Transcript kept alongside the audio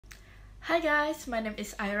Hi guys, my name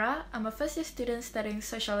is Ira. I'm a first year student studying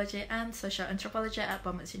sociology and social anthropology at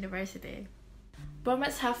Bournemouth University.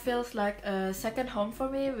 Bournemouth feels like a second home for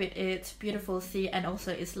me with its beautiful sea and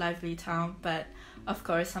also its lively town, but of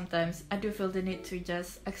course sometimes I do feel the need to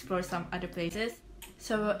just explore some other places.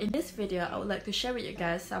 So in this video I would like to share with you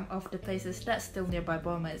guys some of the places that's still nearby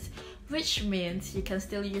Bournemouth, which means you can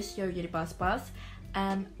still use your unibus pass,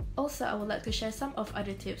 and also I would like to share some of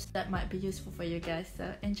other tips that might be useful for you guys,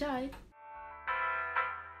 so enjoy!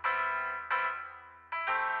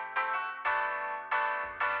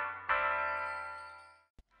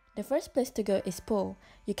 The first place to go is Poole.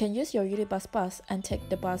 You can use your unibus pass and take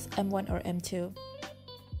the bus M1 or M2.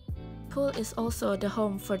 Poole is also the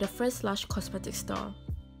home for the first Lush cosmetic store.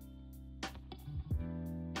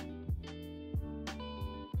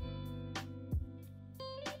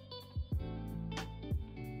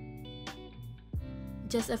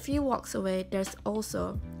 Just a few walks away, there's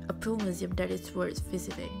also a Poole Museum that is worth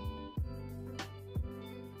visiting.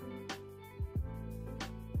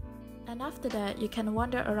 And after that, you can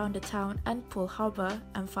wander around the town and Poole Harbour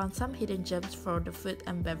and find some hidden gems for the food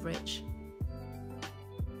and beverage.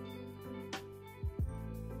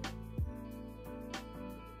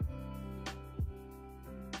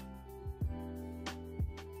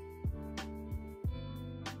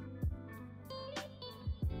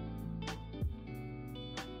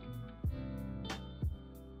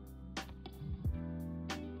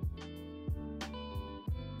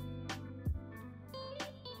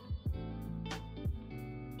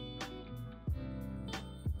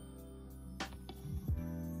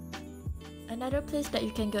 Another place that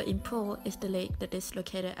you can go in Poole is the lake that is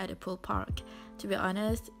located at the Poole Park. To be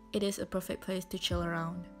honest, it is a perfect place to chill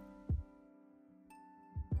around.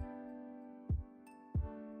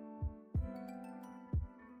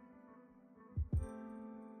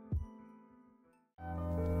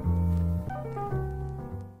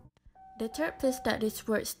 The third place that is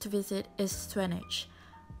worth to visit is Swanage.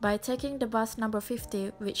 By taking the bus number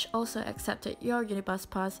 50, which also accepted your unibus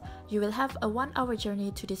pass, you will have a 1-hour journey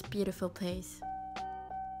to this beautiful place.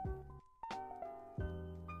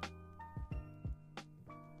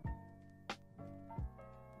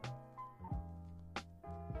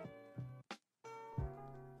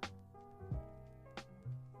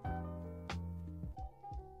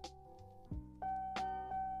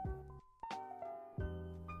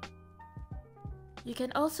 You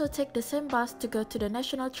can also take the same bus to go to the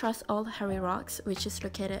National Trust Old Harry Rocks, which is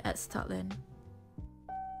located at Scotland.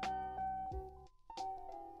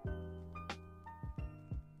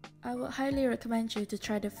 I would highly recommend you to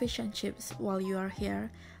try the fish and chips while you are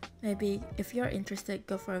here. Maybe if you're interested,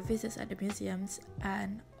 go for a visit at the museums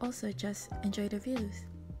and also just enjoy the views.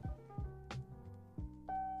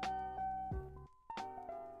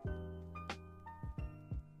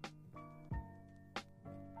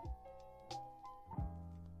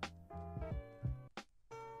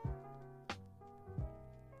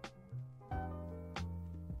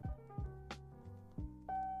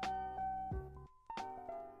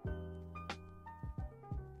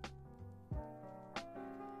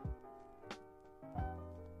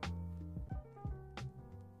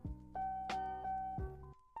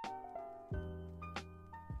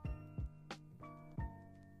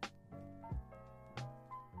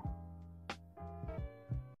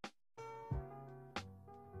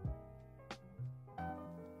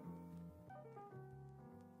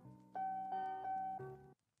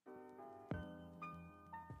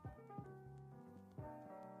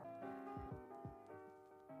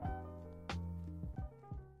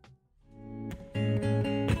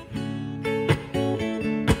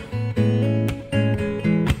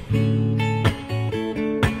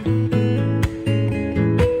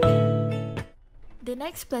 The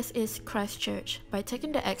next place is Christchurch. By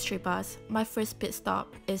taking the X3 bus, my first pit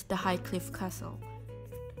stop is the Highcliffe Castle.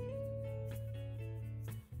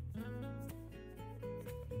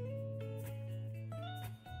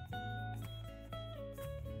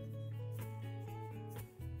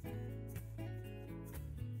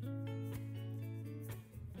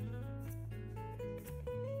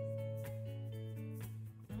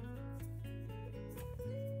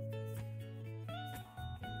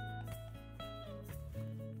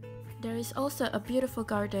 There is also a beautiful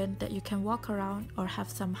garden that you can walk around or have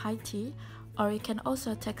some high tea, or you can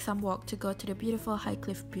also take some walk to go to the beautiful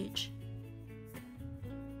Highcliffe beach.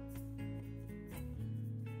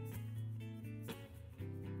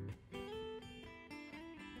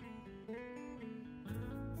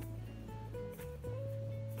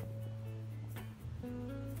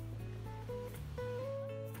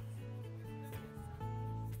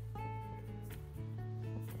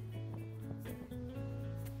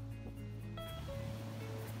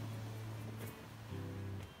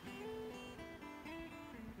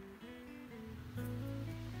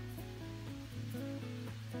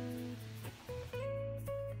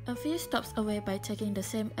 A few stops away by taking the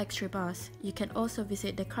same X3 bus, you can also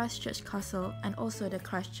visit the Christchurch Castle and also the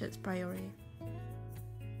Christchurch Prior.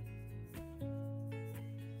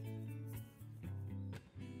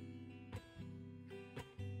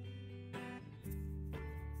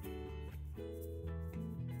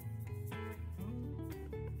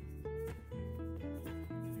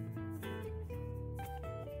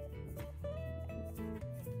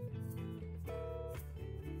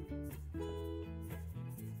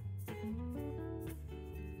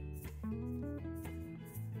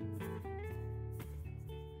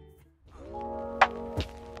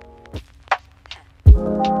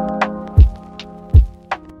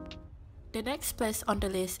 The next place on the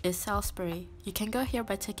list is Salisbury. You can go here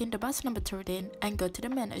by taking the bus number 13 and go to the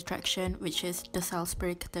main attraction, which is the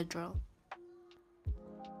Salisbury Cathedral.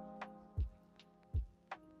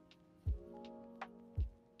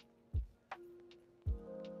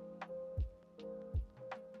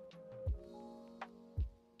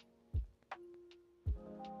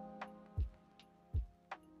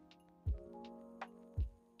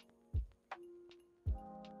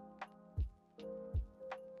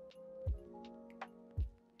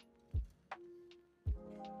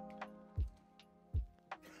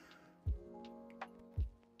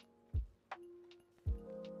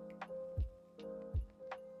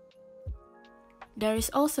 There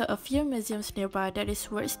is also a few museums nearby that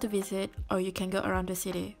is worth to visit, or you can go around the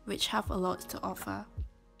city, which have a lot to offer.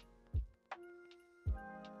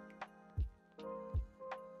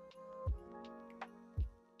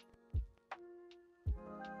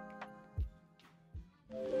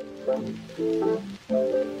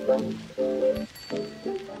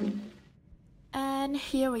 And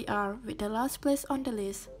here we are with the last place on the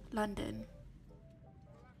list, London.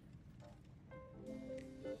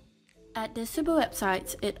 At the Subu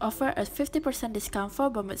website, it offers a 50% discount for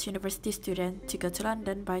Bournemouth University students to go to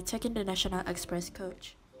London by taking the National Express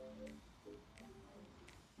coach.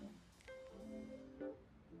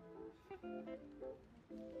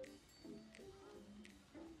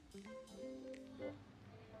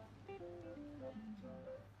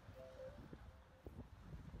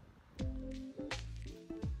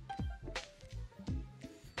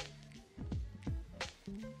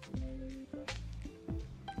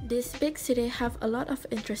 This big city have a lot of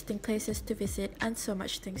interesting places to visit and so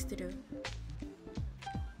much things to do.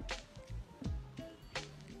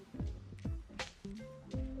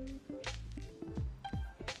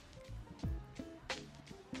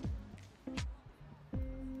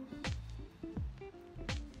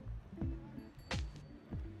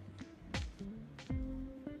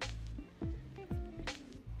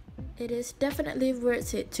 It is definitely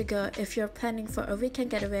worth it to go if you're planning for a weekend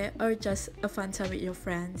getaway or just a fun time with your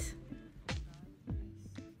friends.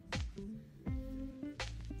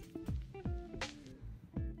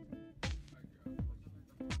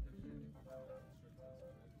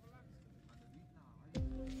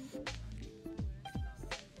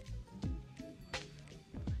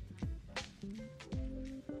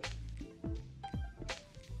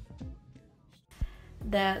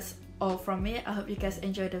 That's all from me. I hope you guys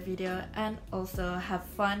enjoyed the video and also have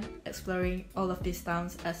fun exploring all of these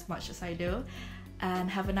towns as much as I do, and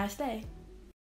have a nice day.